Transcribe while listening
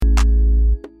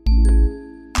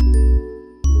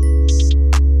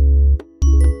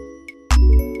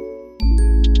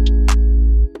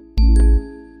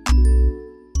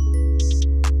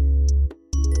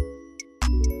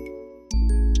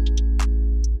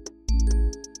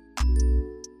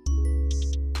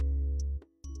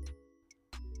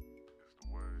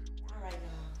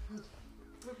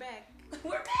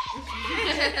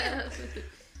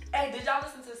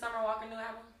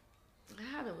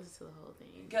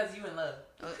Because you in love.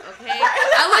 Okay.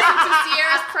 I listened to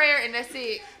Sierra's prayer and that's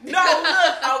it. No,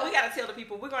 look. Oh, we got to tell the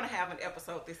people we're going to have an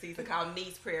episode this season called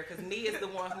Nee's Prayer because Nee is the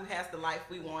one who has the life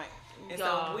we want. And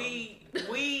so we're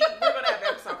going to have an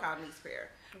episode called Nee's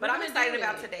Prayer. But I'm excited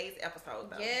about today's episode,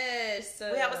 though. Yes.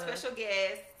 We have a special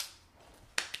guest.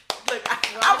 Look, I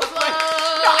was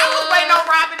waiting on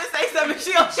Robin to say something.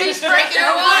 She's drinking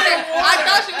her water. I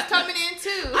thought she was coming in,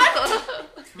 too.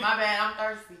 My bad, I'm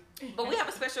thirsty. But we have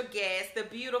a special guest, the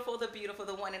beautiful, the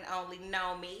one and only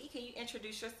Nomi. Can you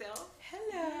introduce yourself?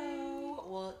 Hello.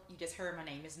 Well, you just heard my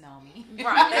name is Nomi.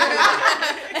 Right.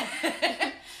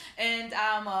 And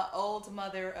I'm an old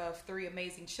mother of 3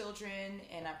 amazing children,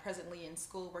 and I'm presently in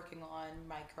school working on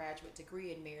my graduate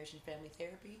degree in marriage and family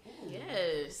therapy.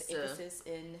 Yes. With emphasis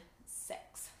in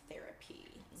sex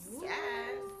therapy.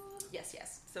 Yes.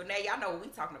 Yes. So now y'all know what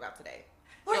we're talking about today.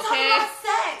 We're talking about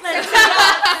sex.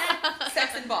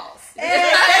 Sex and balls.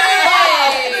 Hey.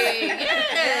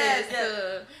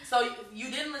 Yes. So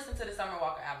you didn't listen to the Summer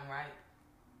Walker album, right?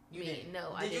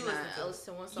 No, I Did did you not. listen to I it? listened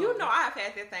to one song. You know I've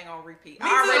had that thing on repeat. Me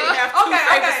I already too. have 2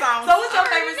 favorite songs. So what's your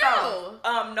favorite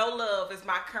song? No Love is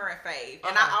my current fave.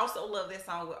 And I also love this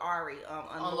song with Ari,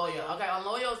 Unloyal. Okay,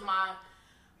 Unloyal is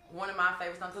one of my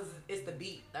favorite songs because it's the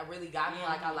beat that really got me.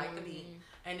 Like, I like the beat.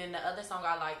 And then the other song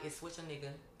I like is Switch a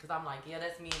Nigga because I'm like, yeah,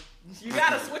 that's me. You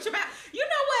gotta switch them out. You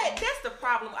know what? That's the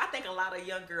problem. I think a lot of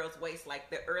young girls waste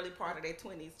like the early part of their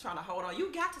 20s trying to hold on.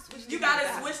 You got to switch. You gotta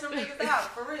switch them niggas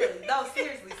out for real. No,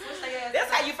 seriously, switch their ass.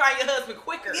 That's how you find your husband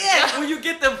quicker. Yeah. When you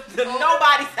get the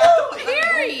nobody's out.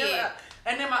 Period.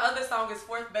 And then my other song is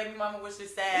Fourth Baby Mama, which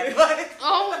is sad.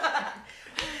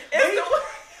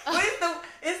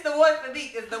 It's the one for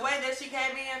me. It's the way that she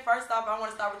came in. First off, I want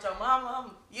to start with your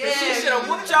mama. Yeah, she should have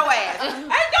whooped your ass. Ain't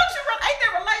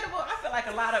that relatable? I feel like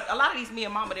a lot of these me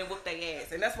and mama didn't whoop their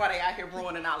ass, and that's why they out here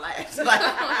ruining our lives. Like,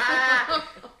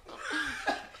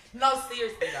 no,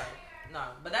 seriously though, no.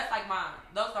 But that's like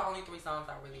those are the only 3 songs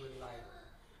I really like.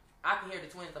 I can hear the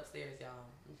twins upstairs, y'all.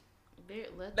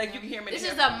 Like you can hear me. This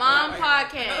is a mom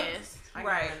podcast.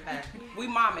 Right. We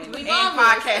momming and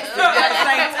mamas. podcasting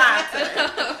at the same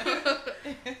time.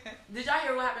 Did y'all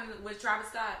hear what happened with Travis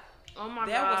Scott? Oh my god.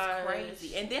 That was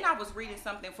crazy. And then I was reading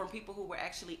something from people who were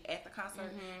actually at the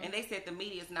concert, and they said the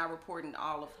media is now reporting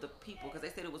all of the people because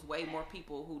they said it was way more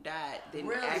people who died than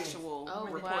actual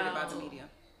reported by the media.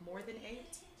 More than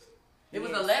 8? It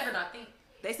was 11, I think.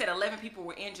 They said 11 people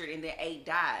were injured and then 8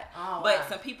 died. Oh, but wow.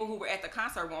 some people who were at the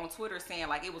concert were on Twitter saying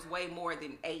like it was way more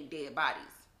than 8 dead bodies.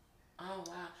 Oh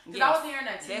wow! Because Yes. I was hearing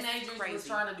that teenagers was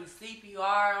trying to do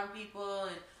CPR on people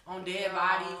and on dead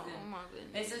bodies, and oh my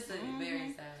goodness. it's just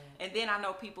very sad. And then I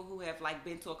know people who have like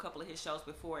been to a couple of his shows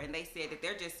before, and they said that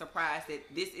they're just surprised that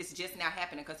this is just now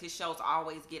happening because his shows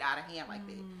always get out of hand like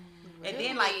that. And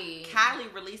then like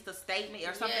Kylie released a statement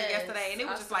or something yesterday, and it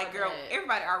was just like, girl,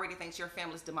 everybody already thinks your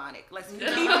family's demonic. Let's keep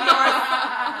it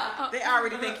yours. They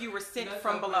already think you were sent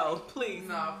from below. Please.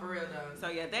 No, for real though. So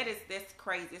yeah, that's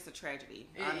crazy. It's a tragedy.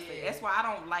 Honestly, is. that's why I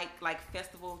don't like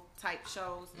festival type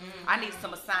shows. I need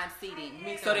some assigned seating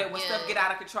so that when Yeah. stuff get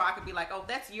out of control, I can be like, oh,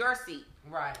 that's your seat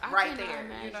Right. right cannot there.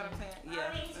 imagine. You know what I'm saying? Yeah.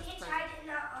 Mommy, that's it's crazy.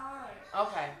 not on.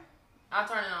 Okay. I'll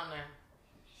turn it on there.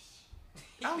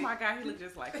 Oh my God, he look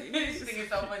just like you. You think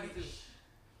it's so funny too.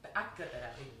 I can cut that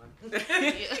out anyway.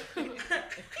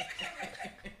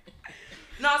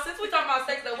 No, since we talking about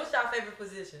sex though, what's your favorite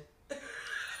position?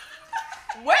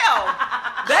 Well,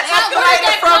 that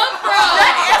escalated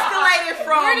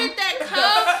from. Where did that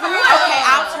come from? Okay,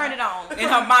 I'll turn it on in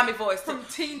her mommy voice. From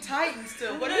Teen Titans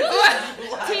to what is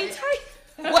Teen Titans.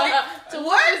 What? To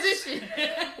what position?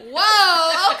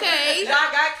 Whoa, okay.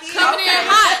 Y'all got kids. Coming in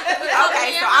hot.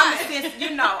 Okay, so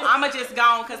I'ma just go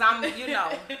on because I'm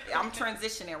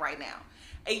transitioning right now.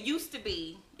 I used to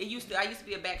be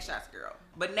a back shots girl,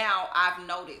 but now I've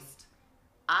noticed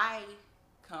I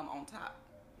come on top.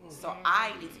 So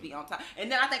I need to be on top.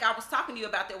 And then I think I was talking to you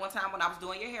about that one time when I was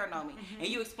doing your hair, Nomi. And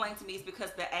you explained to me it's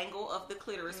because the angle of the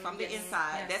clitoris from the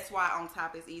inside, that's why on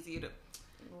top is easier to...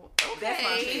 That's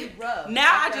my shit. rub.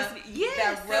 Now Like I just...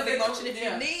 that rubbing Yeah. motion if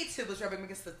you need to was rubbing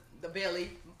against the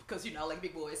belly because like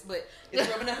big boys, but it's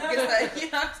rubbing up against the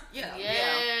Yeah.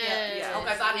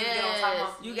 Okay, so I need to get on top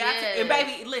of You got to... And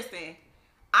baby, listen.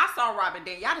 I saw Robin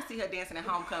dance. Y'all didn't see her dancing at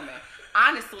Homecoming.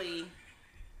 Honestly...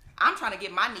 I'm trying to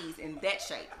get my knees in that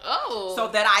shape. Oh. So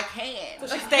that I can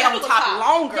stay on top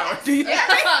longer. Yes. Do you know?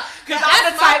 Because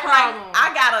I'm the type like,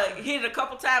 I gotta hit it a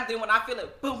couple times, then when I feel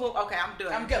it, boom, boom, okay, I'm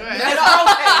done. I'm good. That's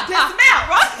okay. Dismount,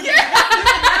 right?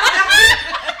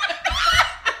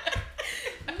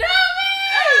 No,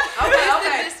 man.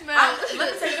 Okay. Dismount.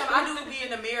 Let me tell you something. I do be in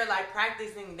the mirror like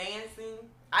practicing dancing.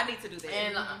 I need to do that.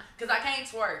 And because I can't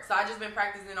twerk, so I just been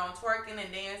practicing on twerking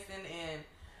and dancing.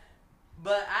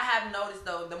 But I have noticed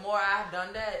though, the more I've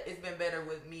done that, it's been better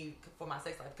with me for my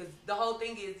sex life. Because the whole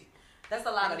thing is, that's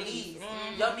a lot of knees.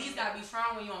 Your knees gotta be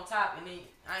strong when you're on top, and then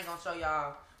I ain't gonna show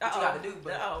y'all what you gotta do.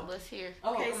 But let's hear.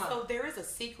 Okay, so there is a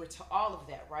secret to all of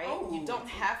that, right? Oh. You don't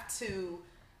have to.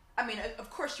 I mean, of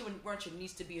course, you want your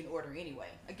knees to be in order anyway.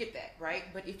 I get that, right?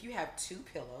 But if you have 2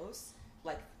 pillows,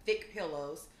 like thick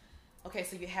pillows, okay,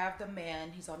 so you have the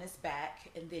man, he's on his back,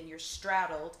 and then you're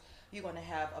straddled. You're going to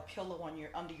have a pillow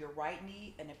under your right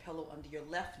knee and a pillow under your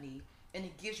left knee, and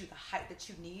it gives you the height that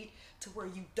you need to where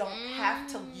you don't have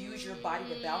to use your body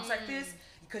to bounce like this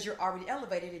because you're already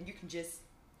elevated and you can just.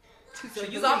 So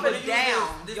you can be down.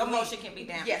 Your motion can be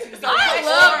down. Yes, I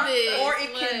love this. Or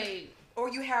it can. Or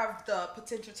you have the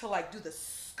potential to like do the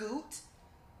scoot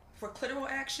for clitoral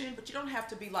action, but you don't have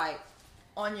to be like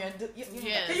on your. Yes.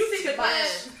 Can you see the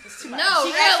class? It's too much. No,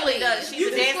 She really. actually does. She's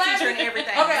a dance teacher and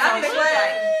everything. Okay, I So think she's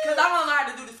glad because I don't know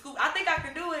how to do the scoop. I think I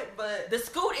can do it, but the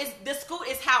scoot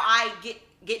is how I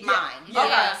get mine.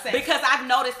 Yeah. Okay. Because I've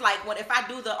noticed like if I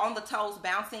do the on the toes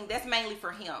bouncing, that's mainly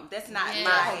for him. That's not Yeah.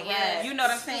 mine. Yes. You know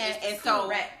what I'm saying? And so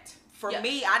Correct. for Yeah.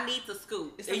 me, I need to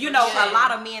scoot. It's You a- know, yeah. a lot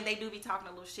of men they do be talking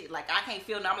a little shit. Like I can't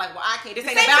feel. I'm like, well, I can't. This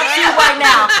ain't about you right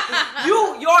now.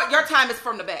 Your time is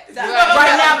from the back.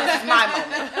 Right now, this is my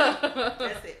moment.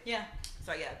 That's it. Yeah.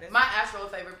 So yeah, that's my actual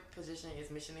favorite position is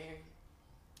missionary,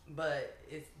 but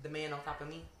it's the man on top of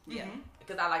me. yeah.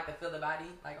 Because I like to feel the body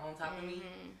like on top of me,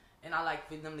 and I like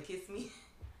for them to kiss me.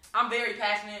 I'm very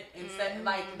passionate and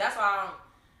like that's why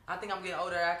I think I'm getting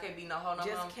older. I can't be no hoe no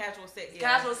more. Just casual sex. Yeah,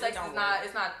 Casual it sex don't is work. not.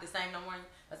 It's not the same no more.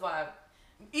 That's why.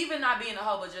 Even not being a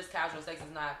hoe, but just casual sex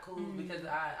is not cool because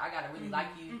I gotta really like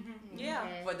you Yeah.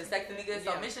 for the sex to be good.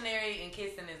 So Yeah. missionary and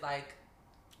kissing is like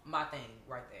my thing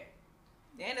right there.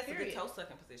 And that's a good Period. toe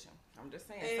sucking position. I'm just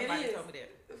saying. It Somebody is. told me that.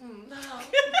 No,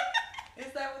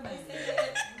 is that what they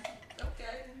said?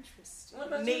 Okay. Interesting. What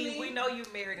about you, Nee, Nee? we know you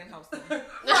married in hosting.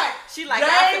 Right. She like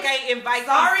James, I can't invite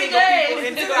sorry, these single people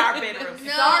James. into our bedrooms.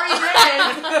 No. Sorry,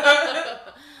 man.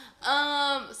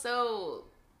 So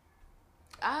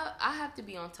I have to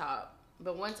be on top,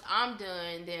 but once I'm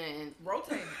done, then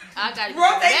Rotate. I gotta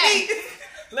Rotate me.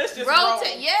 Let's just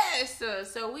Rotate, roll. yes.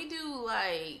 So we do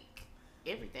like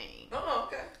everything, Oh,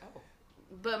 okay.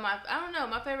 but I don't know.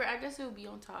 My favorite, I guess it would be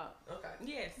on top. Okay.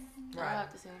 Yes. I Right.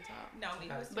 have to say on top. No, me.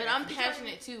 But I'm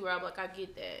passionate too, Rob. Like I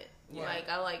get that. Yeah. Like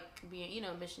I like being,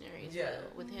 missionary as Yeah. well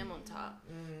with him on top.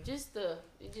 Mm-hmm. Just Just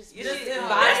Just Yeah.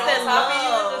 invite That's on the top of you.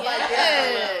 love. It's just like,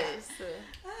 yeah. yes.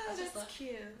 Oh, that's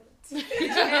cute. Did you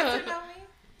answer, Naomi?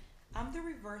 I'm the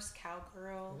reverse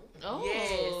cowgirl. Oh.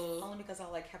 Yes. Only because I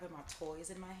like having my toys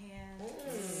in my hand.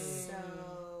 Mm.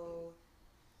 So,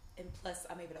 and plus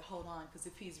I'm able to hold on because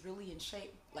if he's really in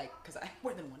shape, like, because I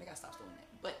more than one, I gotta stop doing that.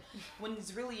 But when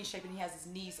he's really in shape and he has his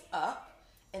knees up,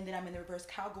 and then I'm in the reverse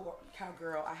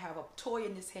cowgirl, I have a toy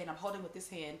in this hand. I'm holding with this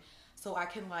hand, so I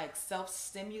can like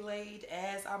self-stimulate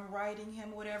as I'm riding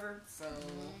him, whatever. So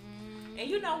And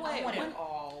you know what? I want When- it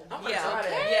all. I'm gonna Yeah, try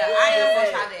that. yeah, I am gonna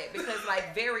Yeah. try that because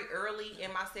like very early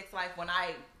in my sex life when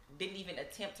I didn't even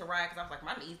attempt to ride because I was like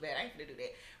my knees bad, I ain't gonna do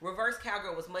that. Reverse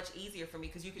cowgirl was much easier for me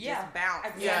because you could Yeah, just bounce.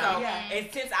 exactly, So, yeah.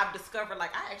 and since I've discovered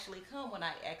like I actually come when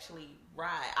I actually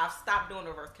ride, I've stopped doing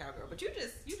reverse cowgirl. But you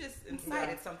just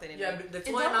incited something in Yeah, me. the And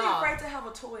toy don't be knob. afraid to have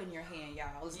a toy in your hand,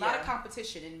 y'all. It's not Yeah. a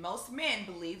competition, and most men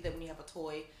believe that when you have a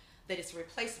toy, that it's a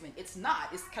replacement. It's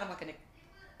not. It's kind of like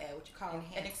what you call an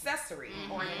Enhancement. accessory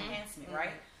or an enhancement,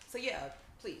 right? So yeah,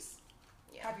 please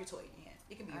have your toy in your hand.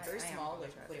 It can be very I am small, gonna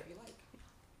but try whatever that. you like.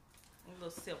 A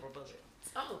little silver bullet.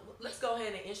 Oh, let's go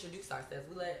ahead and introduce ourselves.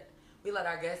 We let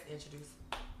our guests introduce,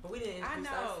 but we didn't I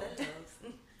introduce know. ourselves.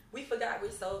 We forgot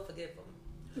we're so forgetful.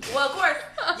 Well, of course,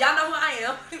 y'all know who I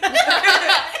am.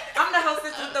 I'm the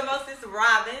hostess with the mostest,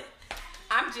 Robin.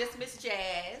 I'm just Miss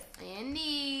Jazz.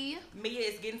 Andy. Mia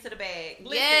is getting to the bag.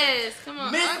 Listen, Yes, come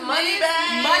on. Miss I'm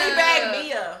Moneybag. Moneybag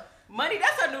Mia. Money,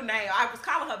 that's her new name. I was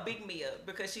calling her Big Mia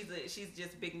because she's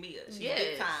just Big Mia. She's Yes.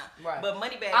 big time. Right. But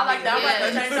Moneybag I like Mia. that. I'm about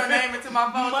to Yes. change her name into my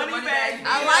phone. Moneybag. to Moneybag.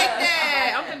 I like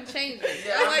that. I'm gonna change it.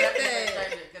 Yeah, I like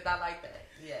that. because I like that.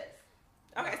 Yes.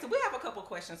 Okay, so we have a couple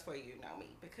questions for you,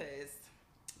 Naomi, because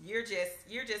you're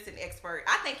just an expert.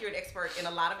 I think you're an expert in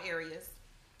a lot of areas,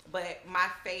 but my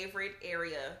favorite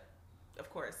area, of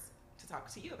course, to talk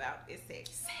to you about is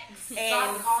sex. So I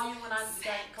can call you when I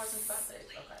got questions about sex.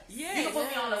 Okay. Yes. You can put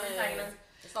me on the retainer.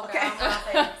 It's okay. Okay. I'm not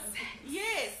saying.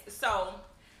 Yes. So,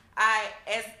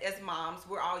 as moms,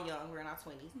 we're all young. We're in our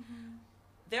 20s.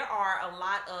 There are a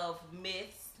lot of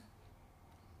myths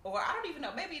or I don't even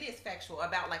know, maybe it is factual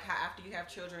about like how after you have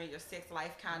children, your sex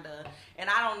life kind of, and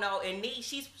I don't know. And Nee,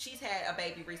 she's had a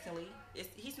baby recently.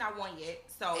 He's not one yet,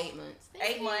 so 8 months.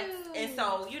 8 months, and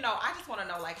so I just want to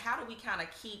know like how do we kind of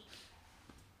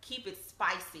keep it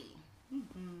spicy.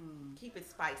 Mm-hmm. Keep it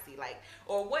spicy, like,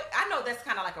 or what? I know that's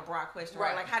kind of like a broad question,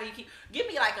 right? Like, how do you give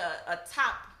me like a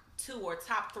top 2 or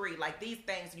top 3, like these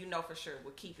things for sure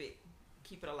will keep it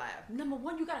alive. Number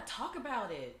one, you got to talk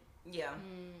about it. Yeah.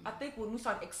 I think when we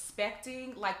start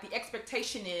expecting, like the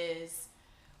expectation is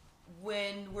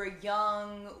when we're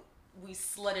young, we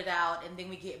slut it out and then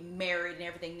we get married and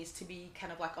everything needs to be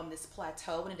kind of like on this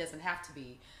plateau, and it doesn't have to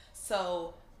be.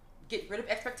 So get rid of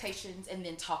expectations and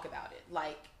then talk about it.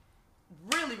 Like,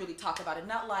 really, really talk about it.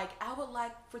 Not like, I would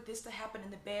like for this to happen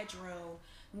in the bedroom.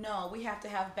 No, we have to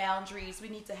have boundaries. We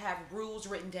need to have rules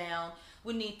written down.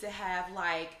 We need to have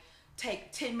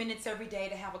take 10 minutes every day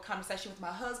to have a conversation with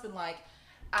my husband. Like,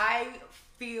 I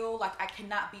feel like I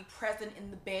cannot be present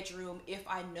in the bedroom if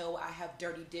I know I have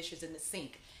dirty dishes in the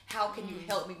sink. How can you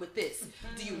help me with this?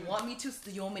 Do you want me to?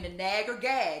 Do you want me to nag or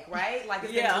gag? Right? Like,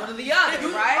 it's one or the other,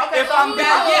 right? Okay, if I'm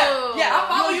bad, I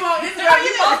follow you on Instagram.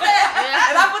 You post that,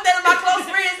 and I put that in my close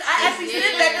friends. I actually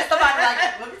send that to somebody. Like,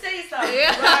 let me tell you something.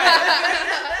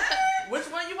 Right. Which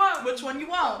one you want? Which one you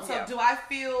want? So do I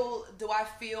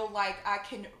feel like I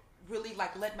can really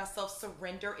like let myself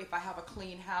surrender if I have a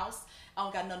clean house? I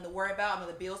don't got nothing to worry about. I know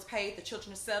the bills paid, the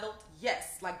children are settled.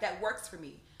 Yes, like that works for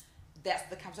me. That's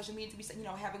the conversation we need to be,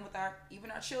 having with our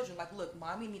children. Like, look,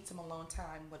 mommy needs some alone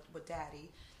time with daddy.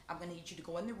 I'm gonna need you to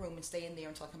go in the room and stay in there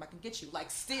until I come back and get you.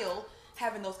 Like, still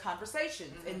having those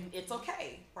conversations, and it's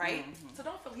okay, right? Mm-hmm. So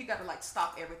don't feel like you gotta like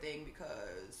stop everything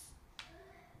because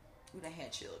we done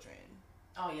had children.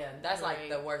 Oh yeah, that's like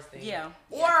the worst thing. Yeah.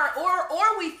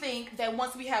 Or we think that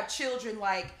once we have children,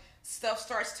 like stuff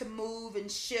starts to move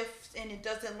and shift, and it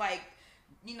doesn't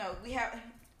we have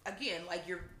again like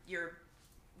your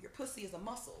pussy is a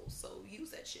muscle, so use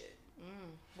that shit.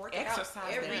 Work Exercise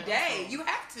it out every day. You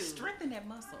have to strengthen that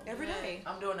muscle every day.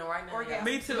 I'm doing it right now. Yeah.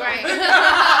 Me too. Right.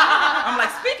 I'm like,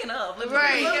 speaking of, let me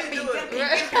do it.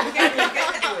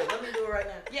 Let me do it right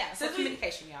now. Yeah. So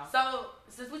communication, y'all. So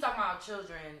since we talking about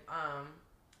children,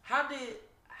 how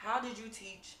did you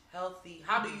teach healthy?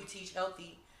 How do you teach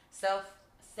healthy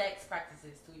sex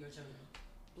practices to your children?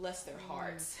 Bless their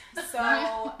hearts. So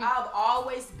I've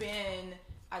always been.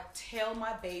 I tell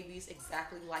my babies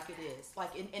exactly like it is. Like,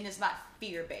 and it's not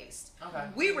fear-based. Okay.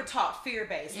 We were taught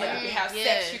fear-based. Like, if you have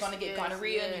sex, you're going to get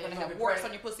gonorrhea, and you're going to have warts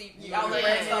on your pussy, all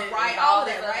that stuff, right? All of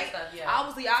that, right? Stuff, yeah. I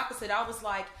was the opposite. I was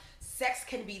like, sex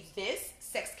can be this.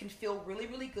 Sex can feel really,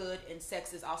 really good, and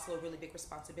sex is also a really big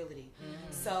responsibility.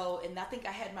 Mm-hmm. So, and I think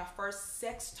I had my first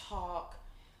sex talk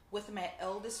with my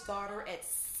eldest daughter at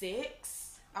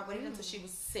 6. I waited until she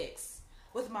was 6.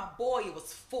 With my boy, it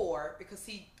was 4, because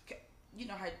he... You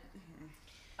know how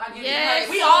yes,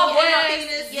 we all want our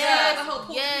penis, yes, the whole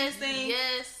penis thing.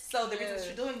 Yes. So the reason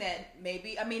you're doing that,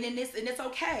 maybe, and it's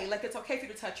okay. Like, it's okay for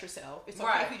you to touch yourself. It's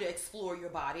okay for you to explore your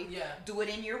body. Yeah. Do it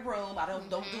in your room.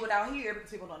 Don't do it out here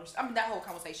because people don't understand. I mean, that whole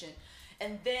conversation.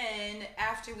 And then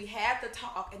after we had the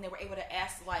talk and they were able to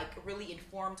ask like really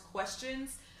informed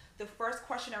questions, the first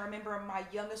question I remember my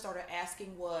youngest daughter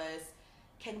asking was,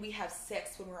 "Can we have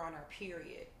sex when we're on our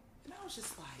period?" And I was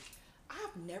just like,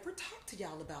 I've never talked to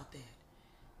y'all about that.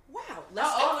 Wow,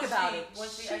 let's talk about it. When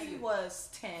she was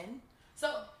 10.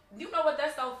 So, you know what?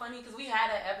 That's so funny because we had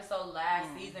an episode last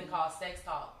season called Sex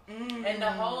Talk. And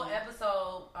the whole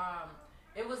episode,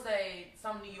 it was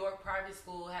some New York private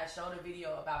school had showed a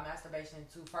video about masturbation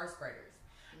to first graders.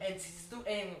 And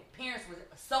parents were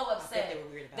so upset.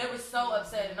 They were so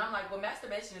upset. And I'm like, well,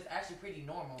 masturbation is actually pretty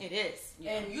normal. It is.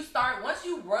 Yeah. And once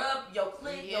you rub your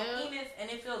clit, your penis, and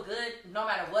it feel good, no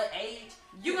matter what age,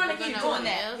 you're going to keep doing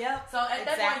that. Yep. So at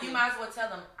that point, you might as well tell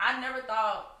them. I never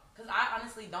thought, because I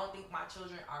honestly don't think my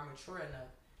children are mature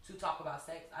enough to talk about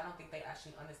sex. I don't think they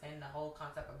actually understand the whole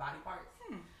concept of body parts.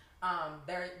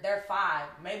 They're 5.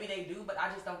 Maybe they do, but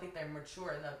I just don't think they're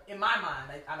mature enough. In my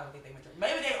mind, I don't think they're mature.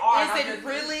 Maybe they are. Is it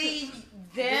really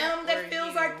them that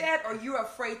feels like that, or you're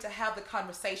afraid to have the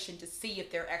conversation to see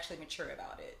if they're actually mature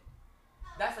about it?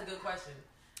 That's a good question.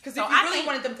 Because if you really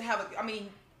wanted them to have I mean,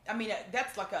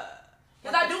 that's like a.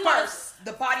 Because I do first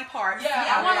the body part. Yeah,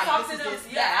 I want to talk to them.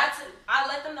 Yeah, I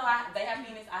let them know they have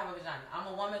penis, I have a vagina.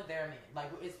 I'm a woman, they're a man.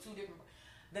 Like, it's two different.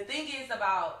 The thing is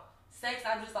about sex,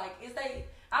 I'm just like,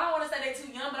 I don't want to say they're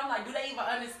too young, but I'm like, do they even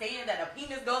understand that a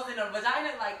penis goes in a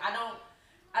vagina? Like, I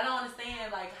don't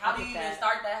understand. Like, how do you even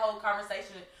start that whole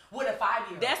conversation with a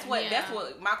 5-year-old? That's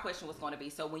what my question was going to be.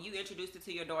 So when you introduced it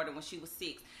to your daughter when she was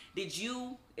 6, did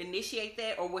you initiate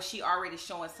that, or was she already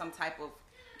showing some type of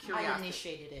curiosity. I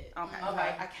initiated it. Okay.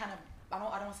 Right? I kind of, I don't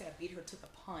want to say I beat her to the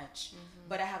punch,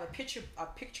 but I have a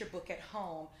picture book at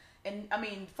home. And I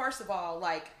mean, first of all,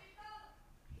 like,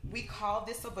 we call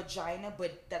this a vagina,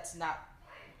 but that's not,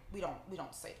 we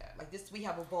don't say that. Like this, we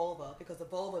have a vulva because a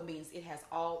vulva means it has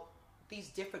all these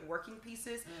different working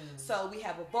pieces. So we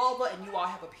have a vulva and you all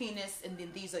have a penis, and then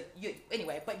these are you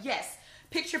anyway. But yes,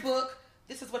 picture book.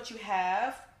 This is what you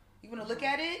have. You want to look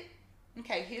at it?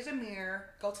 Okay, here's a mirror.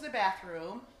 Go to the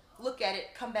bathroom. Look at it.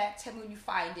 Come back. Tell me when you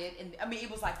find it. And I mean,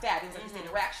 it was like that. It was like this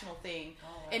interactional thing,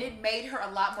 and it made her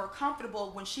a lot more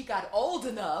comfortable when she got old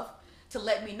enough to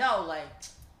let me know, like,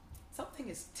 something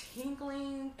is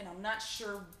tingling, and I'm not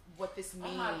sure what this means.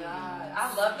 Oh my God,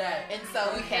 I love that. And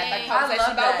so we had that I conversation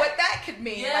love about that. what that could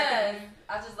mean. Yeah, Like,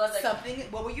 I just love that. something.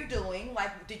 What were you doing?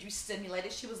 Like, did you stimulate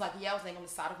it? She was like, yeah, I was laying on the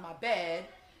side of my bed.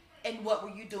 And what were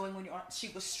you doing when she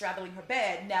was straddling her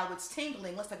bed? Now it's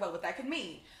tingling. Let's talk about what that could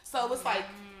mean. So it was like,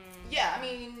 yeah, I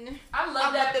mean, I love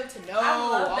want that. them to know. I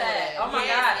love all that. of Oh my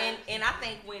Yes, God. and I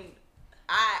think when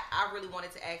I really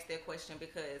wanted to ask that question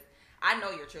because I know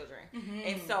your children,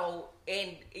 and so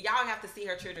y'all have to see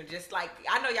her children. Just like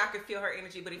I know y'all can feel her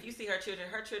energy, but if you see her children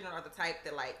are the type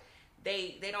that like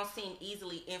they don't seem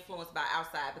easily influenced by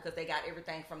outside because they got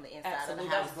everything from the inside Absolutely. of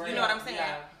the house. That's great. You know what I'm saying?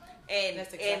 Yeah. And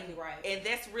That's exactly right. And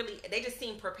that's really, they just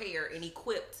seem prepared and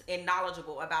equipped and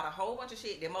knowledgeable about a whole bunch of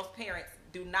shit that most parents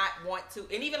do not want to.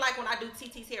 And even like when I do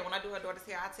TT's hair, when I do her daughter's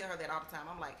hair, I tell her that all the time.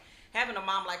 I'm like, having a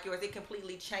mom like yours, it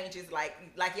completely changes. Like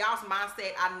y'all's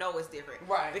mindset, I know is different,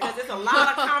 Right. Because it's a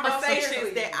lot of conversations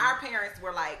Seriously. that our parents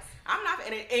were like, I'm not.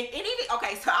 And even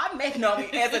okay, so I met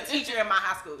Nomi as a teacher in my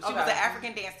high school. She was an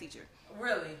African dance teacher.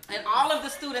 Really? And all of the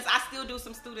students, I still do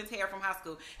some students' hair from high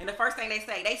school. And the first thing they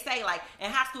say like,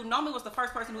 in high school, Nomi was the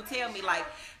first person who tell me, like,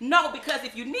 no, because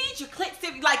if you need your clip,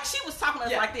 like, she was talking to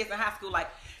us like this in high school. Like,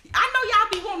 I know y'all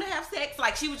be wanting to have sex.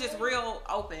 Like, she was just real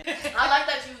open. I like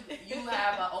that you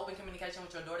have an open communication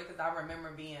with your daughter, because I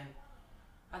remember being,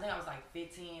 I think I was like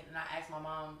 15, and I asked my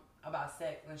mom about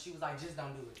sex, and she was like, just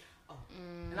don't do it.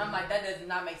 And I'm like, that does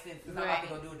not make sense, because I'm about to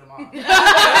go do it tomorrow.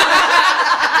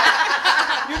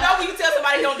 You know when you tell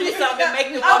somebody don't do something and make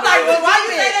me I'm want like, well, to why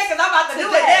you say that? Because I'm about to do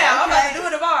it Today, now. I'm about okay. to do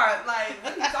it tomorrow. Like,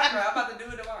 what are you talking about? I'm about to do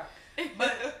it tomorrow.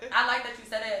 But I like that you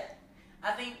said it.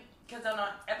 I think, because on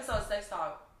an episode of Sex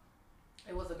Talk,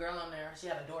 it was a girl on there. She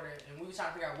had a daughter, and we were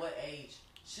trying to figure out what age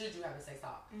should you have a sex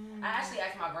talk. I actually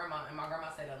asked my grandma, and my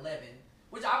grandma said 11,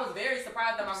 which I was very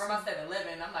surprised that my grandma said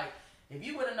 11. I'm like, if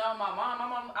you would have known my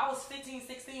mom, I was 15,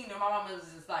 16, and my mom was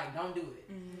just like, don't do it.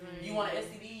 You want an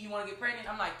STD? You want to get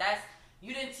pregnant? I'm like,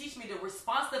 you didn't teach me the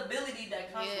responsibility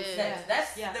that comes with sex.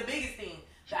 That's the biggest thing.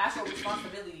 The actual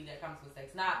responsibility that comes with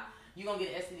sex. Not, you going to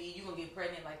get an STD, you going to get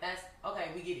pregnant. Like, that's, okay,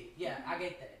 we get it. Yeah, I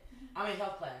get that. I'm in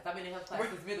health class. I've been in health class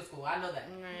since middle school. I know that.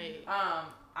 Right.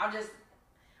 I'm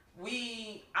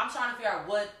trying to figure out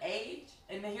what age,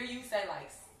 and to hear you say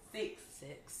like 6.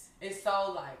 It's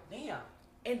so like, damn.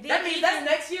 And then That means that's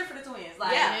next year for the twins.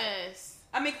 Like, Yes.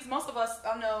 I mean, because most of us,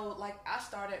 I know, like, I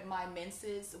started my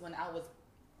menses when I was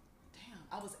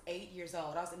 8 years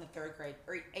old. I was in the 3rd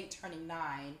grade, 8 turning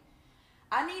 9.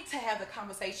 I need to have the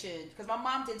conversation, because my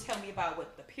mom didn't tell me about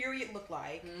what the period looked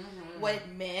like, what it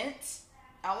meant.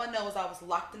 All I know is I was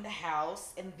locked in the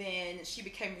house, and then she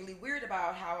became really weird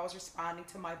about how I was responding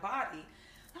to my body.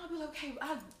 And I'll be like, okay,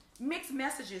 mixed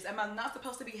messages. Am I not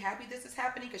supposed to be happy this is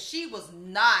happening? Because she was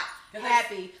not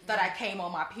happy that I came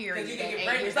on my period. Because you can at get 8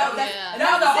 pregnant. years That old. was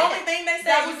That the was only it. thing they said.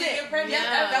 That You was can it. get pregnant.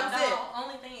 Yeah. That was it. the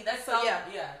only thing. That's So, so, yeah.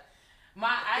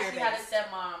 I actually had a Fear-based.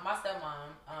 stepmom. My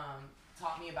stepmom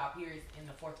taught me about periods in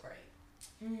the 4th grade.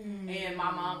 And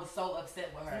my mom was so upset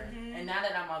with her. And now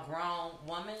that I'm a grown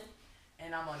woman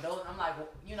and I'm an adult, I'm like, well,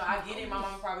 you know, I get it. My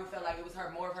mom probably felt like it was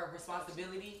more of her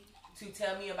responsibility to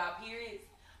tell me about periods.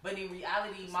 But in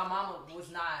reality, my mama was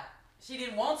not. She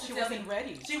didn't want to She tell wasn't me.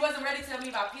 ready. She wasn't ready to tell me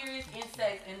about periods and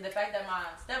sex. And the fact that my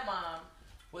stepmom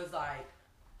was like,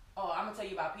 oh, I'm gonna tell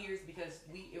you about periods because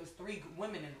it was 3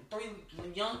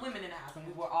 young women in the house, and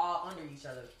we were all under each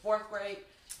other. 4th grade,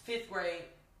 5th grade,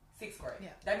 6th grade. Yeah.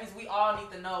 That means we all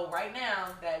need to know right now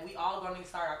that we all gonna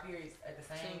start our periods at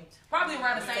the probably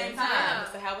around the same time.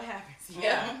 That's how it happens.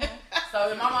 Yeah.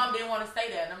 So my mom didn't want to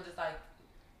say that, and I'm just like,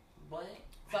 what?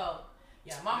 So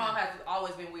yeah, my mom has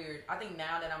always been weird. I think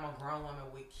now that I'm a grown woman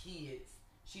with kids,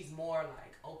 she's more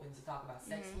like open to talk about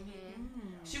sex with me.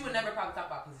 She would never probably talk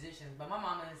about positions, but my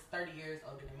mama is 30 years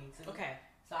older than me too. Okay.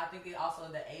 So I think it also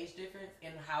the age difference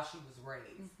and how she was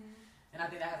raised, and I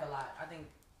think that has a lot. I think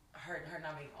her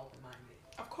not being open minded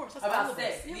Of course. That's all about of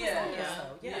sex. us. Yeah.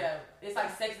 Yeah. It's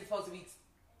like sex is supposed to be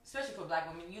especially for black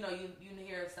women, you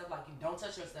hear stuff like you don't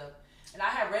touch yourself. And I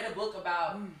had read a book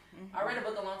about, I read a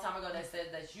book a long time ago that said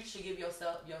that you should give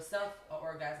yourself an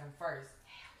orgasm first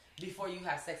before you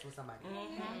have sex with somebody.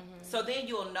 So then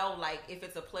you'll know, like, if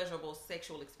it's a pleasurable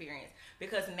sexual experience.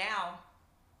 Because now,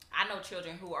 I know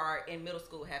children who are in middle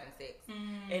school having sex.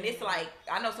 And it's like,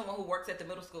 I know someone who works at the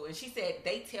middle school, and she said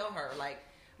they tell her, like,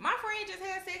 my friend just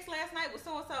had sex last night with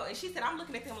so-and-so. And she said, I'm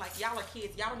looking at them like, y'all are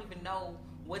kids. Y'all don't even know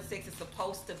what sex is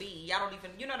supposed to be. Y'all don't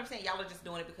even, you know what I'm saying? Y'all are just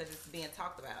doing it because it's being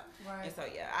talked about. Right. And so,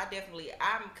 yeah,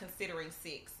 I'm considering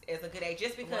 6 as a good age.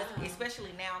 Just because, especially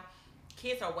now,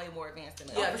 kids are way more advanced than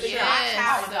us. Yeah, My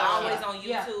child is always on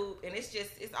Yeah. YouTube, and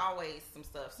it's always some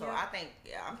stuff. So Yeah. I think,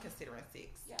 I'm considering 6.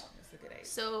 Yeah. It's a good age.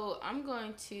 So I'm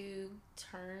going to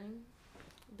turn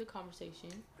the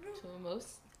conversation to a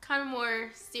kind of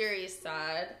more serious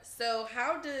side. So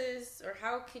how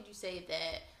could you say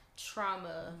that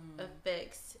trauma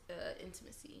affects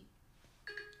intimacy?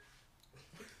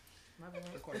 My bad.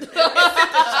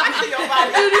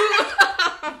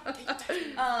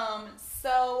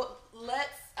 So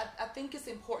I think it's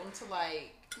important to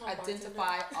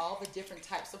identify all the different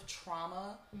types of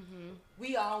trauma.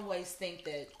 We always think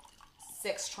that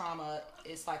sex trauma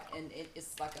is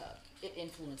it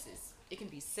influences. It can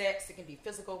be sex, it can be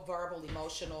physical, verbal,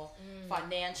 emotional,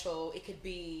 financial. It could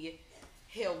be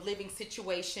living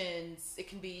situations. It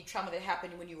can be trauma that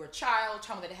happened when you were a child,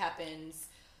 trauma that happens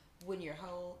when you're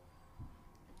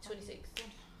 26.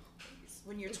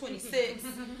 When you're 26.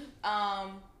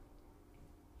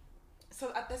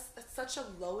 So that's such a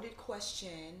loaded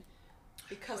question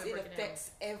because it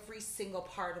affects every single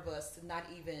part of us, not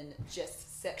even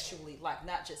just sexually, like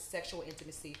not just sexual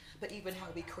intimacy, but even how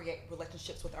we create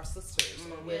relationships with our sisters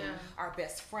or with our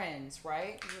best friends,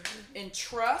 right? And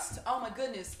trust, oh my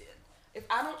goodness, if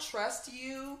I don't trust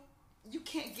you, you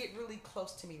can't get really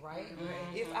close to me, right?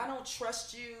 If I don't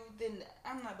trust you, then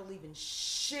I'm not believing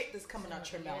shit that's coming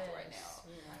out your mouth right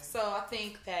now. So I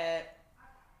think that,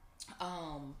 I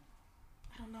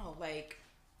don't know,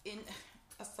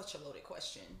 that's such a loaded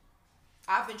question.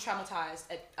 I've been traumatized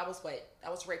I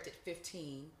was raped at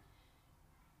 15,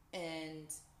 and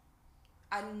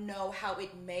I know how it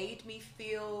made me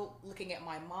feel looking at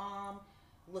my mom,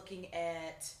 looking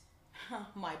at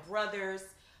my brothers,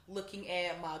 looking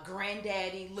at my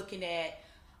granddaddy, looking at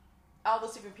all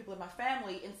those different people in my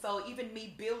family. And so even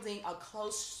me building a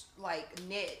close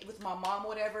net with my mom,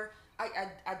 whatever, I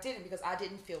didn't, because I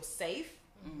didn't feel safe.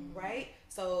 Right?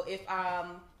 So if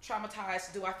I'm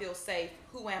traumatized, do I feel safe?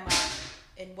 Who am I?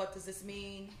 And what does this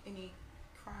mean? Any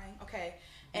crying? Okay.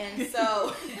 And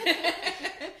so,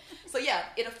 so yeah,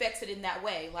 it affects it in that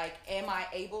way. Like, am I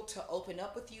able to open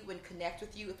up with you and connect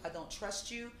with you if I don't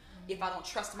trust you? If I don't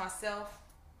trust myself?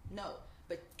 No.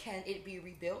 But can it be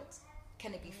rebuilt?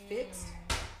 Can it be fixed?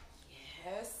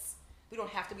 Yes. We don't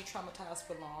have to be traumatized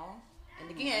for long.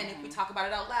 And again, if we talk about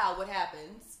it out loud, what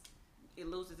happens? It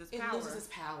loses its It power. loses its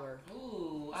power.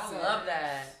 Ooh, I love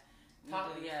that.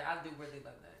 Yeah, I do really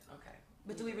love that. Okay.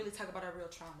 But do we really talk about our real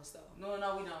traumas, though? No,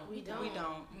 we don't. We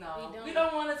don't. No, We we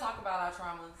don't want to talk about our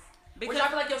traumas. Because Which I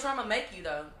feel like your trauma make you,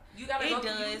 though. You gotta go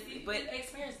through but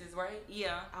experiences, right?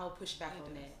 yeah, I'll push back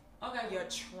on that. Okay. Your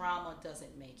trauma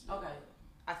doesn't make you. Okay.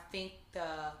 I think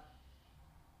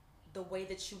the way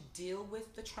that you deal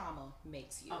with the trauma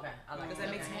makes you. Okay. I like Does that.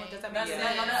 that make Okay. more? Does that That's, make no,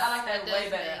 sense? no, I like That that way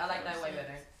does better. make I like that more way sense.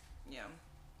 better. yeah.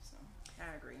 So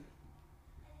I agree.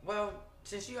 Well,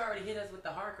 since you already hit us with the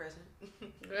hard question,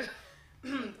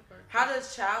 how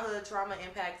does childhood trauma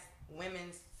impact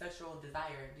women's sexual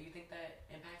desire? Do you think that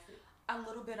impacts it? A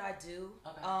little bit, I do.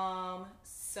 Okay.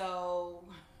 So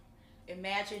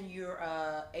imagine you're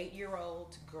a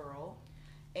 8-year-old girl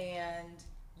and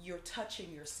you're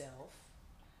touching yourself,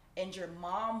 and your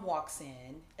mom walks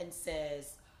in and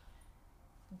says,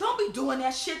 "Don't be doing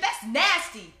that shit. That's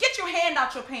nasty. Get your hand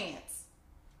out your pants."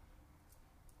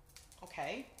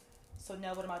 Okay. So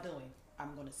now what am I doing?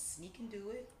 I'm going to sneak and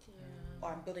do it.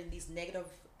 Or I'm building these negative,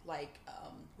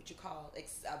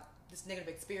 this negative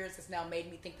experience has now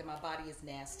made me think that my body is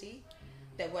nasty,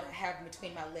 that what I have in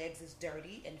between my legs is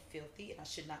dirty and filthy, and I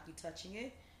should not be touching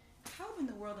it. How in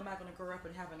the world am I going to grow up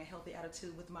and having a healthy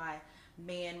attitude with my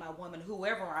man, my woman,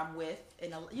 whoever I'm with?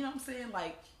 And you know what I'm saying?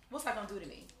 Like, what's that going to do to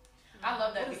me? I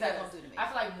love that What is because that gonna do to me? I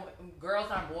feel like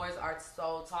girls and boys are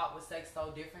so taught with sex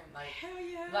so different. Like, Hell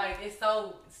yeah. like it's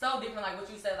so different. Like what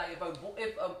you said. Like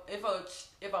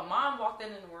if a mom walked in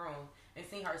the room and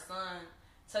seen her son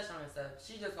touching on herself,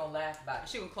 she just gonna laugh about it.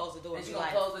 She gonna close the door And she be gonna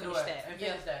like, close the "Finish door that." and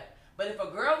finish that. But if a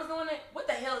girl was doing it, what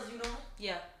the hell is you doing?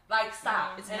 Yeah. Like,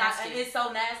 stop. It's and nasty. and it's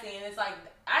so nasty. And it's like,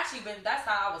 actually, that's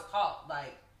how I was taught,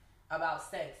 like, about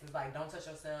sex. It's like, don't touch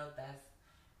yourself.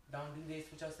 don't do this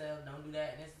with yourself, don't do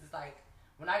that. And it's just like,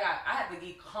 when I had to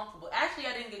get comfortable. Actually,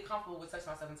 I didn't get comfortable with touching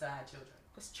myself until I had children.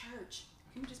 Because church,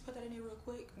 can you just put that in there real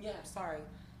quick? Yeah. I'm sorry.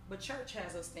 But church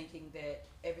has us thinking that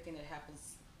everything that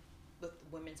happens with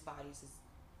women's bodies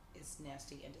is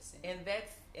nasty and sin.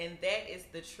 And that is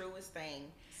the truest thing,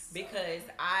 because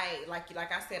I like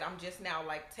I said, I'm just now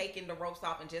like taking the ropes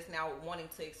off and just now wanting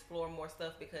to explore more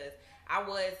stuff, because I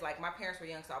was like, my parents were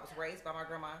young, so I was raised by my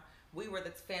grandma. We were the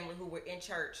family who were in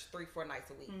church 3-4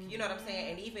 nights a week. You know what I'm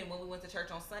saying? And even when we went to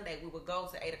church on Sunday, we would go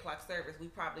to 8 o'clock service. We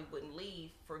probably wouldn't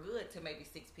leave for good till maybe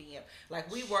 6 p.m. Like,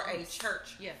 we were a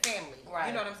church family. Right.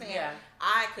 You know what I'm saying? Yeah.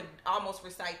 I could almost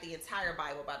recite the entire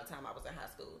Bible by the time I was in high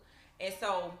school. And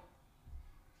so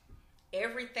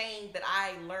everything that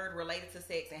I learned related to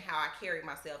sex and how I carried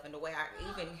myself and the way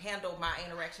I even handled my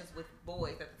interactions with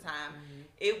boys at the time,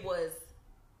 it was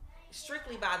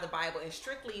strictly by the Bible and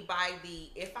strictly by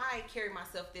if I carry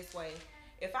myself this way,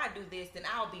 if I do this, then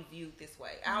I'll be viewed this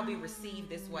way. I'll be received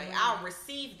this way. I'll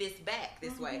receive this back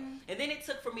this way. And then it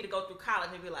took for me to go through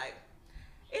college and be like,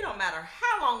 it don't matter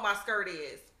how long my skirt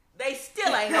is, they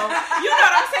still ain't know. You know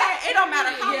what I'm saying? It don't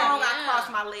matter how long I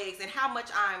cross my legs and how much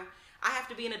I have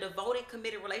to be in a devoted,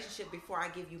 committed relationship before I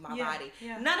give you my body.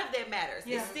 Yeah. None of that matters.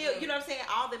 It's still, you know what I'm saying?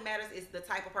 All that matters is the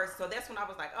type of person. So that's when I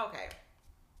was like, okay,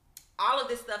 all of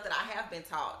this stuff that I have been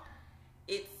taught,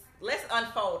 let's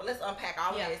unfold, let's unpack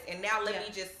all of this, and now let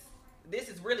me just, this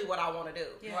is really what I want to do.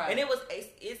 Yeah. Right.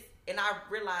 And and I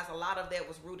realized a lot of that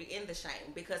was rooted in the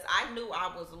shame, because I knew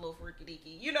I was a little freaky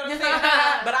deaky, you know what I'm saying?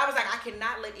 But I was like, I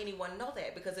cannot let anyone know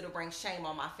that, because it'll bring shame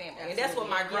on my family. Absolutely. And that's what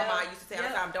my grandma used to say all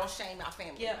the time, don't shame my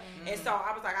family. Yeah. And so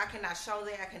I was like, I cannot show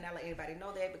that, I cannot let anybody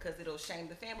know that, because it'll shame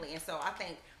the family. And so I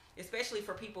think, especially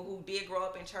for people who did grow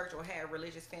up in church or had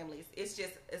religious families, it's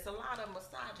a lot of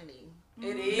misogyny.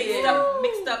 It is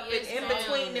mixed up in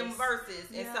between them verses.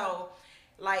 And so,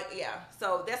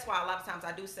 so that's why a lot of times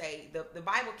I do say the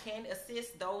Bible can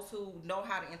assist those who know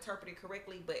how to interpret it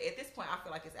correctly, but at this point I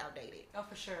feel like it's outdated. Oh,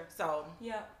 for sure. So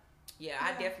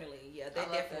I definitely, that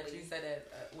definitely. you said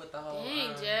that with the whole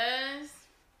Jess.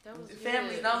 That was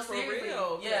family, good. no, for seriously.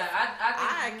 real. Yeah,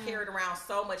 I carried around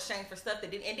so much shame for stuff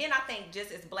that didn't. And then I think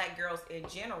just as black girls in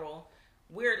general,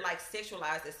 we're like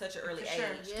sexualized at such an early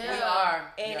age. Yeah. We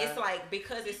are. And it's like,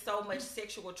 because it's so much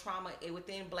sexual trauma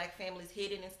within black families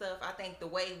hidden and stuff, I think the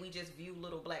way we just view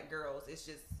little black girls is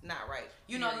just not right.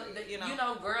 You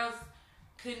know, girls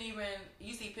couldn't even,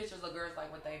 you see pictures of girls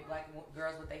like with black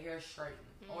girls with their hair straightened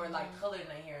or like colored in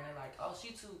their hair, and they're like, oh, she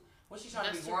too. What's she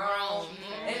trying to be grown?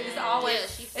 It's always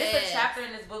it's a chapter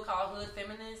in this book called Hood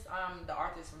Feminist. The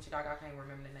author is from Chicago. I can't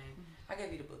remember the name. I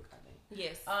gave you the book, I think.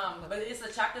 Yes. But it's a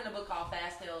chapter in the book called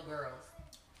Fast Tail Girls,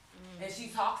 and she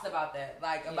talks about that,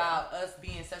 like about us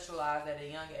being sexualized at a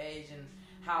young age, and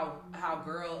how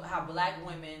black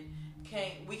women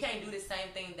can't do the same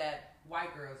thing that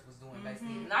white girls was doing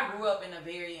basically. And I grew up in a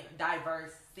very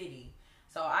diverse city,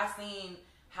 so I seen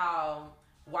how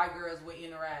white girls would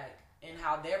interact and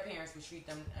how their parents would treat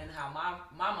them, and how my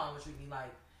mom would treat me. Like,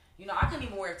 you know, I couldn't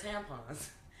even wear tampons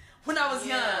when I was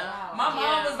young. My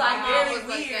mom was like very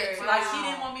weird. Like, she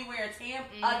didn't want me wearing a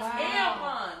tampon.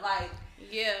 Like,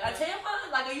 a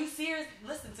tampon? Like, are you serious?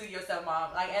 Listen to yourself,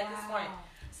 Mom. Like, at this point.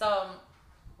 So,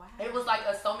 it was like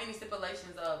so many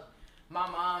stipulations of my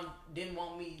mom didn't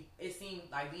want me. It seemed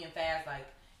like being fast, like,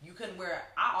 you couldn't wear.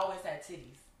 I always had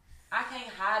titties. I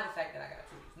can't hide the fact that I got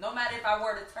titties. No matter if I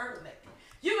wore the turtleneck.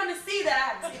 You're gonna see that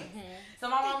I have titties. So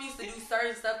my mom used to do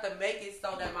certain stuff to make it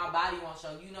so that my body won't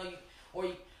show.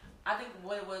 I think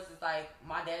what it was is like,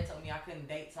 my dad told me I couldn't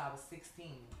date till I was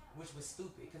 16, which was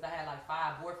stupid because I had like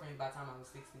 5 boyfriends by the time I was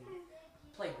 16.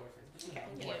 Play boyfriends,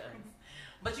 but boyfriends.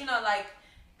 But like,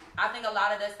 I think a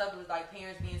lot of that stuff was like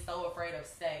parents being so afraid of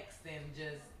sex and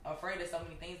just afraid of so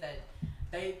many things that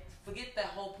they forget the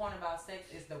whole point about sex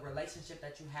is the relationship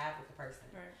that you have with the person.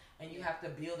 Right. And you have to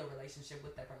build a relationship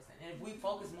with that person. And if we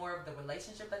focus more of the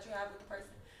relationship that you have with the person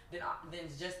than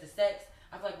just the sex,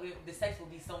 I feel like the sex will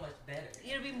be so much better.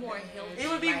 It'll be more healthy. It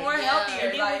would be more healthier.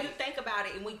 And then when you think about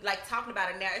it, and we like talking about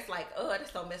it now, it's like, oh,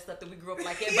 that's so messed up that we grew up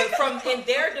like that. But in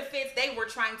their defense, they were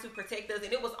trying to protect us,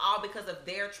 and it was all because of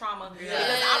their trauma. Yes.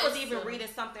 Because I was even reading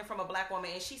something from a black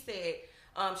woman, and she said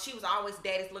she was always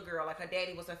daddy's little girl. Like, her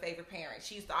daddy was her favorite parent.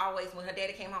 She used to always, when her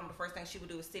daddy came home, the first thing she would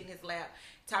do was sit in his lap,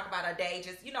 talk about her day.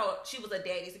 Just, she was a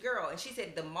daddy's girl. And she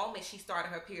said the moment she started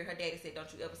her period, her daddy said, don't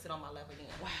you ever sit on my lap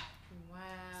again. Wow.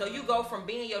 So you go from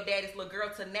being your daddy's little girl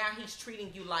to now he's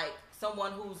treating you like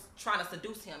someone who's trying to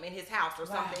seduce him in his house or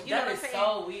something. You know what I'm saying?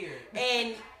 So weird.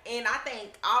 And I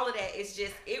think all of that is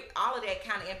just all of that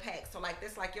kind of impacts. So like,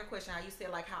 that's like your question, how you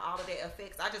said like how all of that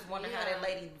affects. I just wonder how that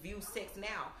lady views sex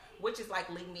now. which is like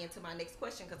leading me into my next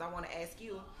question, because I want to ask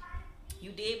you.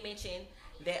 You did mention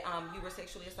that you were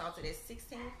sexually assaulted at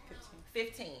 16,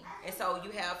 15, and so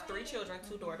you have 3 children,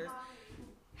 2 daughters.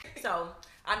 So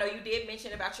I know you did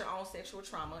mention about your own sexual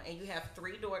trauma, and you have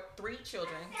 3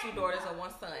 children, 2 daughters and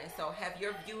 1 son. So have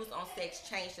your views on sex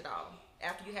changed at all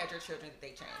after you had your children? Did they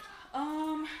change?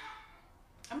 I'm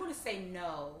gonna say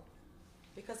no,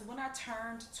 because when I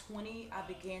turned 20, I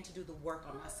began to do the work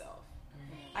on myself.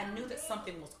 I knew that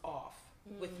something was off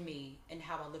with me and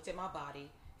how I looked at my body,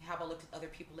 and how I looked at other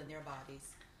people in their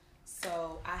bodies.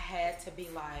 So I had to be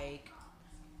like,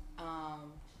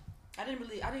 I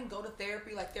didn't go to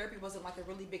therapy. Like, therapy wasn't like a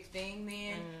really big thing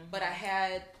then. But I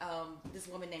had this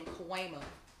woman named Kawema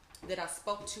that I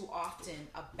spoke to often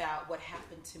about what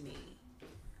happened to me.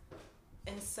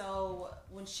 And so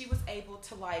when she was able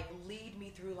to like lead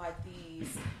me through like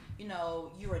these, you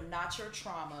know, you are not your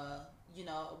trauma, you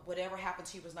know, whatever happened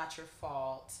to you was not your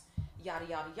fault, yada,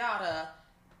 yada, yada.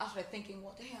 I started thinking,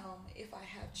 well, damn, if I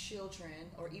have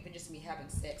children, or even just me having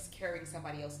sex, carrying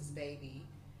somebody else's baby,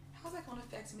 how's that going to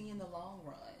affect me in the long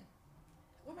run?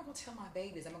 What am I going to tell my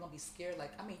babies? Am I going to be scared?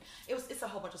 Like, I mean, it's a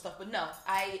whole bunch of stuff. But no,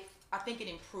 I think it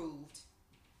improved.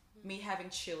 Me having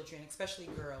children, especially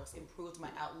girls, improved my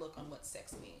outlook on what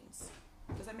sex means.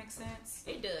 Does that make sense?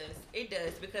 It does. It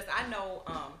does, because I know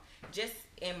just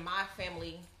in my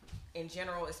family in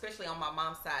general, especially on my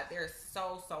mom's side, there's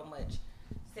so much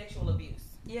sexual abuse.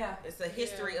 Yeah. It's a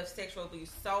history of sexual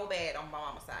abuse so bad on my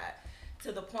mama's side,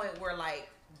 to the point where, like,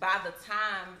 by the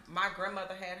time my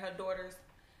grandmother had her daughters,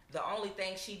 the only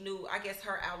thing she knew, I guess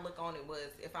her outlook on it was,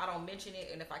 if I don't mention it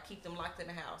and if I keep them locked in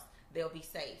the house, they'll be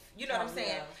safe. You know what I'm saying?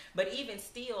 Yeah. But even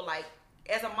still, like,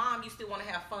 as a mom, you still want to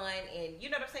have fun, and you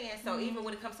know what I'm saying? So even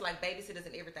when it comes to like babysitters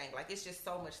and everything, like, it's just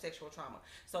so much sexual trauma.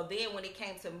 So then when it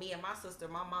came to me and my sister,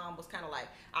 my mom was kind of like,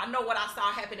 I know what I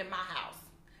saw happen in my house.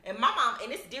 And my mom,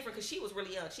 and it's different because she was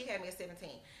really young. She had me at 17.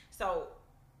 So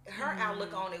her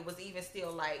outlook on it was even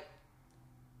still like,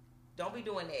 don't be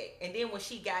doing that. And then when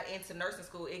she got into nursing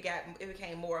school, it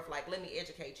became more of like, let me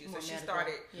educate you. So she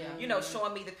started, you know,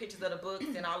 showing me the pictures of the books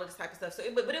and all of this type of stuff. So,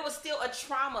 but it was still a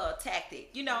trauma tactic,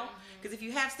 you know, because if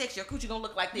you have sex, your coochie gonna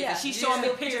look like this. Yeah. And she's showing me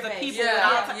pictures of people. You know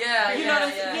what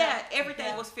I'm saying? Yeah,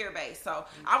 everything was fear based. So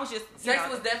I was just sex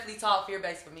was definitely taught fear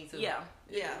based for me too. Yeah,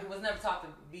 It was never taught to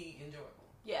be enjoyable.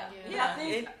 Yeah. I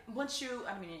think once you,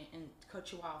 I mean, and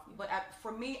cut you off, but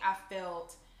for me, I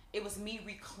felt it was me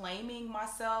reclaiming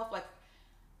myself. Like,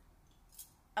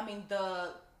 I mean,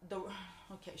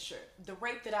 okay, sure. The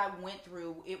rape that I went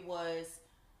through, it was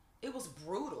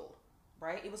brutal,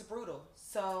 right? It was brutal.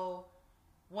 So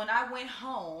when I went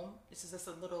home, this is just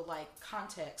a little like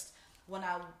context. When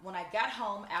I got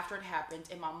home after it happened,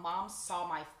 and my mom saw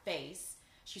my face,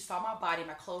 she saw my body,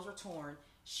 my clothes were torn.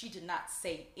 She did not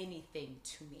say anything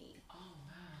to me. Oh,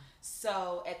 wow.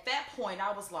 So at that point,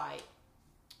 I was like,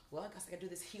 well, I guess I gotta do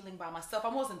this healing by myself. I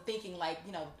wasn't thinking like,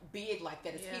 you know, big like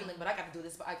that is healing, but I gotta do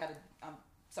this, but I'm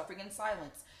suffering in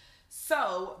silence.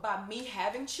 So by me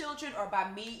having children, or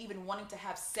by me even wanting to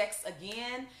have sex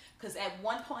again, because at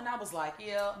one point I was like,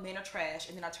 yeah, men are trash,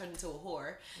 and then I turned into a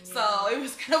whore. Yeah. So it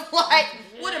was kind of like,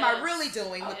 what am I really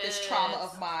doing with this trauma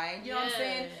of mine? You know what I'm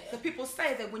saying? So people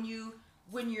say that when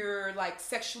you're like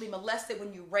sexually molested,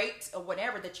 when you raped or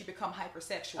whatever, that you become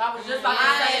hypersexual. I was just about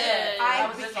to say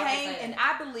that. And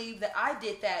I believe that I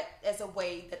did that as a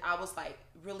way that I was like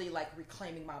really like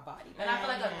reclaiming my body. And I feel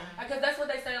like, because that's what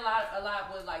they say a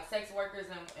lot with like sex workers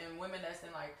and women that's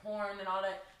in like porn and all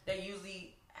that. They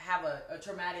usually have a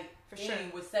traumatic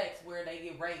thing with sex where they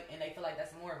get raped and they feel like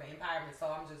that's more of an empowerment. So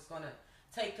I'm just gonna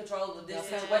take control of this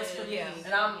situation,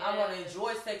 and I'm gonna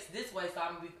enjoy sex this way. So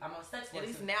I'm a sex worker. At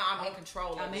least now I'm in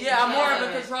control of it. I'm more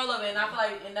in control of it, and I feel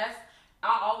like, and that's,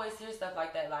 I always hear stuff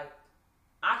like that. Like,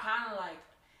 I kind of like,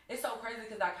 it's so crazy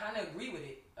because I kind of agree with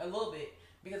it a little bit,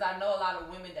 because I know a lot of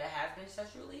women that have been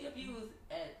sexually abused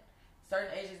at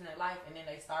certain ages in their life, and then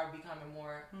they start becoming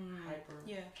more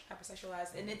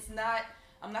hypersexualized, and it's not.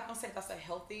 I'm not gonna say that's a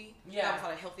healthy. That was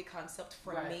not a healthy concept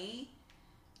for me.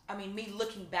 I mean, me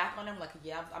looking back on them, like,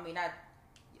 I mean, I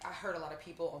hurt a lot of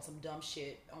people on some dumb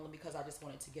shit only because I just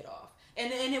wanted to get off.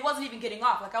 And it wasn't even getting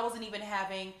off. Like, I wasn't even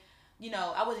having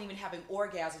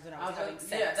orgasms when I was having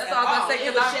sex. Yeah, that's all I was going to say.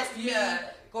 It was just me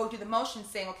going through the motions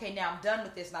saying, okay, now I'm done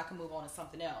with this and I can move on to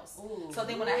something else. Ooh. So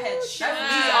then when I had children,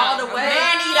 all the way.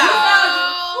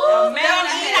 All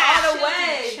the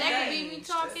way. That could be me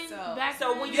talking back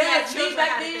so when you had children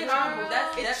back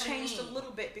then, it changed a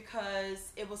little bit,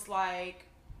 because it was like,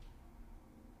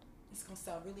 it's gonna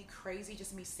sound really crazy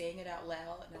just me saying it out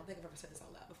loud, and I don't think I've ever said this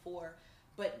out loud before,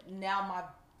 but now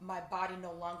my body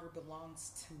no longer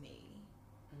belongs to me.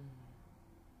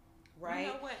 right? You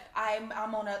know what?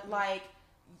 I'm on a like,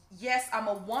 yes, I'm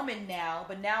a woman now,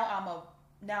 but now I'm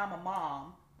a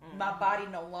mom. My body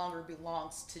no longer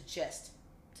belongs to just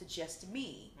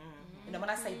me. You know, when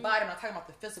I say body, I'm not talking about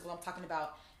the physical. I'm talking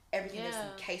about everything that's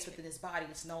encased within this body.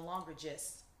 It's no longer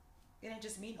just, it ain't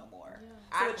just me no more.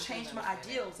 So it changed my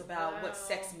ideals about what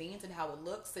sex means and how it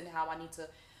looks and how I need to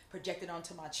project it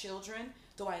onto my children.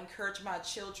 Do I encourage my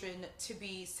children to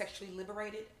be sexually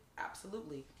liberated?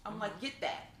 Absolutely. I'm like, get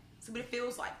that. See what it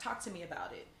feels like. Talk to me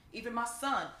about it. Even my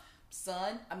son,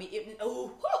 I mean,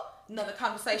 another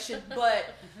conversation,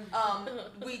 but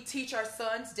we teach our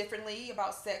sons differently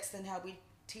about sex than how we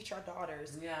teach our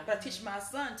daughters. Yeah. But I teach my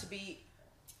son to be,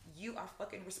 you are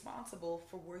fucking responsible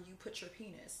for where you put your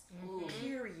penis.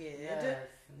 Period. Yes.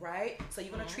 Right? So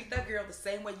you're going to treat that girl the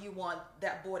same way you want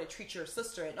that boy to treat your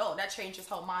sister. And that changed his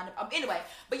whole mind. Anyway,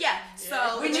 but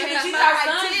so we need to changes teach my our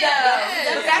sons idea.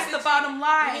 that. That's the bottom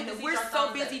line. We need to teach We're our so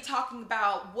sons busy that. talking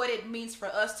about what it means for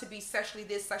us to be sexually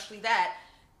this, sexually that.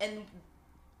 And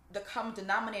the common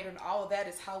denominator in all of that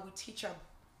is how we teach our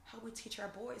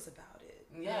boys about it.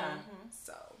 Yeah.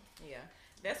 So Yeah,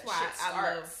 that's why shit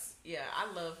starts.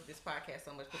 I love this podcast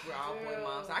so much because we're all boy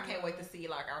moms. I can't wait to see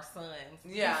like our sons.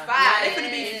 Yeah. Five. They're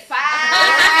gonna be 5.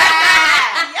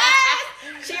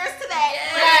 Yes. Cheers to that.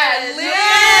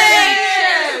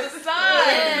 Cheers to the sun.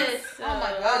 Yes. Oh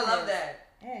my I god, love that.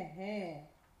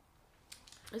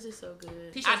 This is so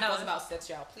good. Teach those boys about sex,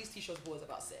 y'all. Please teach those boys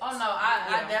about sex. Oh no,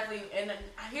 I definitely, and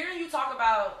hearing you talk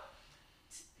about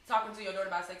talking to your daughter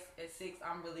about sex at 6,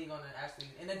 I'm really gonna actually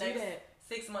in the next that.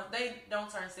 6 months. They don't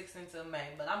turn 6 until May,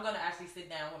 but I'm gonna actually sit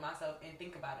down with myself and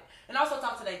think about it, and also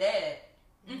talk to their dad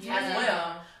as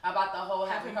well about the whole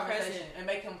having conversation and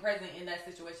make him present in that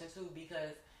situation too,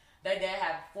 because their dad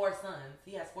have 4 sons.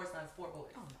 He has 4 sons, 4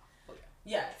 boys. Oh no.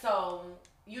 Yeah, so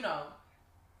we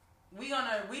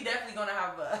definitely gonna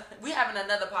have we having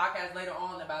another podcast later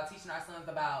on about teaching our sons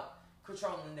about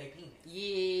controlling their penis.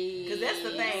 Yeah. Because that's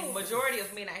the thing. Majority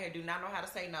of men out here do not know how to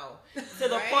say no. To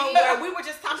the point where we were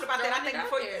just talking about that. I think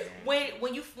before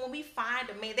when we find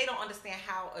a man, they don't understand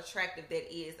how attractive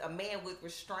that is. A man with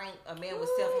restraint, a man with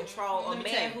self-control, a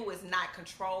man who is not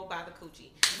controlled by the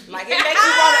coochie. Like it makes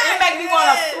me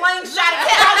want to slingshot it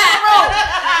down the road.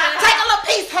 Take a little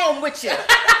piece home with you.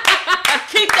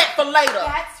 Keep that for later.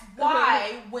 That's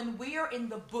why when we are in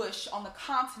the bush on the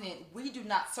continent, we do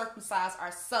not circumcise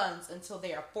our sons until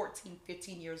they are 14,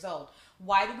 15 years old.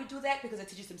 Why do we do that? Because it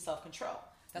teaches them self-control.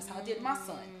 That's how I did my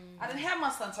son. I didn't have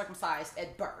my son circumcised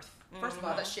at birth. First of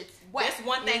all, that shit's wet. That's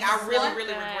one thing I really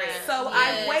regret. So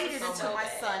I waited so until my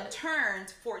bad. son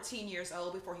turned 14 years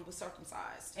old before he was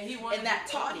circumcised. And that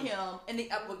taught him, and it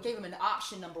gave him an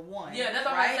option, number 1. Yeah, that's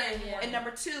what right? I'm saying. And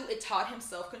number 2, it taught him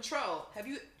self-control. Have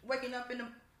you waking up in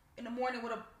the morning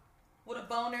with a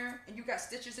boner and you got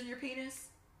stitches in your penis?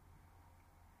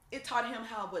 It taught him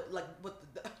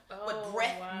what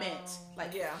breath meant.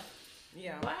 Like,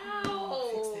 Yeah.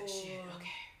 Wow. fix that shit. Okay.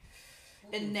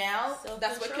 And now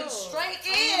that's what Self-control. constraint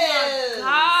is. Oh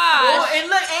my Oh, gosh. and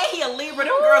look, and he a Libra.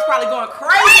 Them girls probably going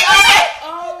crazy.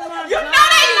 Oh my You god. know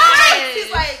they Right. He's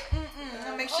like,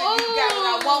 I'll make sure you got what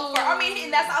I want for. I mean,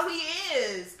 and that's how he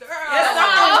is, girl.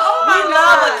 We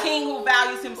love a king who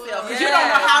values himself. Because you don't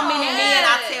know how many men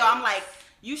I Yes. tell. I'm like,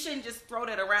 you shouldn't just throw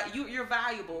that around. You're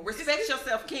valuable. Respect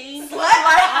yourself, king. Slut.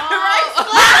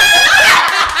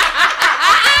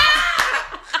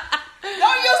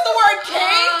 Don't use the word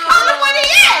king. Call him what he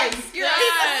is. You're a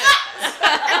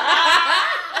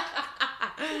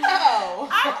No.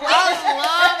 I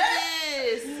love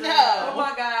this. Oh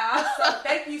my god!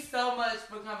 Thank you so much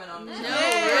for coming on the show. No,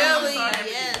 Yeah. really. So happy.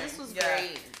 Yeah, this was Yeah.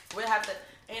 great. We'll have to,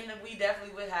 and we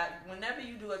definitely would have. Whenever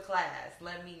you do a class,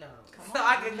 let me know so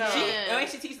I can go. Yeah.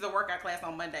 She teaches a workout class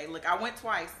on Monday. Look, I went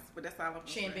twice, but that's all I'm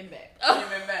She ain't been back.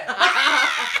 Give it back.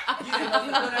 You didn't know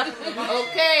you were doing that.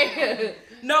 Okay.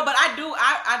 No, but I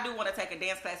do want to take a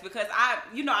dance class because I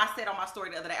said on my story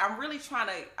the other day, I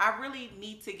really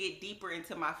need to get deeper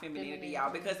into my femininity,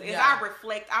 y'all, because as I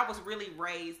reflect, I was really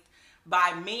raised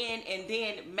by men and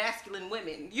then masculine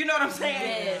women. You know what I'm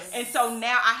saying? Yes. And so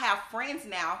now I have friends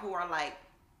now who are like,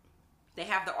 they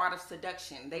have the art of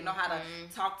seduction. They know how to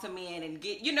talk to men and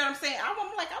get, you know what I'm saying? I'm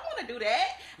like, I want to do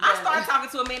that. I start talking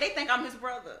to a man, they think I'm his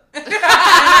brother.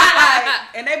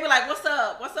 And they be like, what's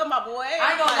up? What's up, my boy?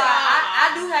 I ain't gonna lie,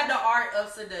 I do have the art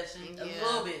of seduction a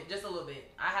little bit, just a little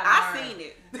bit. I seen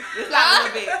it. It's not a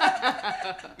little bit.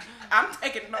 I'm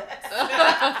taking notes.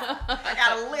 I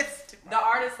got a list. The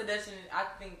art of seduction, I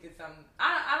think it's something.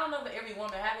 I don't know if every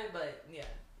woman have it, but yeah,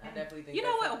 I definitely think. You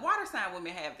know that's what? Water sign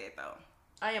women have that though.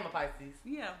 I am a Pisces.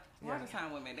 Yeah, water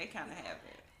sign women, they kind of have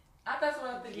that. That's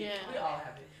what I'm thinking. Yeah. We all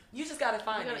have it. You just gotta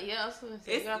find it. Yeah, I was gonna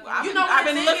say, It's- you gotta I've find You it. know, I've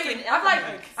been singing, looking. I'm like,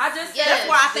 I just Yes. That's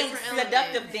why I think different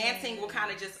seductive elements. dancing will kind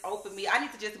of just open me. I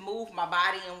need to just move my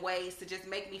body in ways to just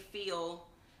make me feel.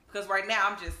 Because right now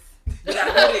I'm just. We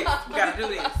gotta do this. We gotta do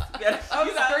this. We gotta, I'm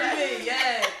you know? screaming,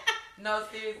 yes. No,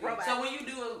 seriously. Robot. So when you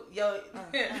do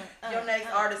your next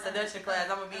artist seduction class,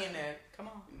 I'm gonna be in there. Come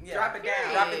on. Yeah. Drop it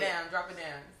down. Drop it down. Drop it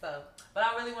down. So, but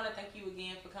I really want to thank you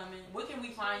again for coming. Where can we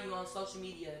find you on social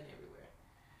media and everywhere?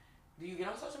 Do you get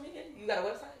on social media? You got a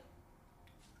website?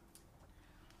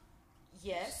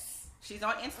 Yes. She's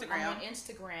on I'm Instagram. on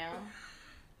Instagram.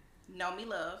 Know Me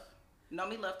Love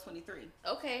 23.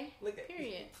 Okay. Look at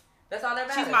Period. That's all that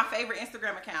matters. She's my favorite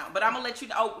Instagram account. But I'm gonna let you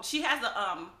know. Oh, she has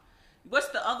a what's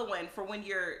the other one for when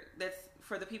that's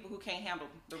for the people who can't handle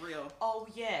the real? Oh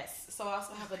yes. So I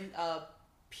also have a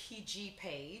PG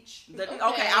page.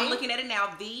 Okay, I'm looking at it now.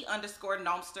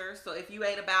 _Nomster. So if you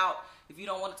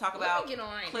don't want to talk Let about me get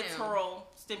on right clitoral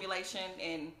stimulation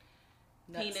and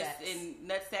Nut penis sacks. and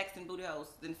nut sacks and booty holes,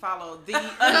 then follow the.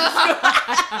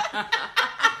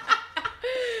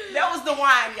 That was the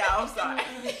wine, y'all. I'm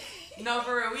sorry. No,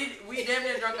 for real. We damn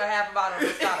near drunk a half a bottle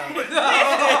of Moscato.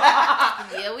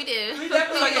 Yeah, we did. We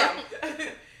definitely So yeah,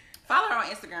 follow her on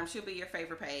Instagram. She'll be your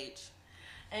favorite page.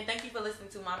 And thank you for listening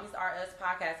to Mommy's R Us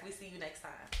podcast. We see you next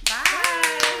time.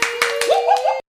 Bye.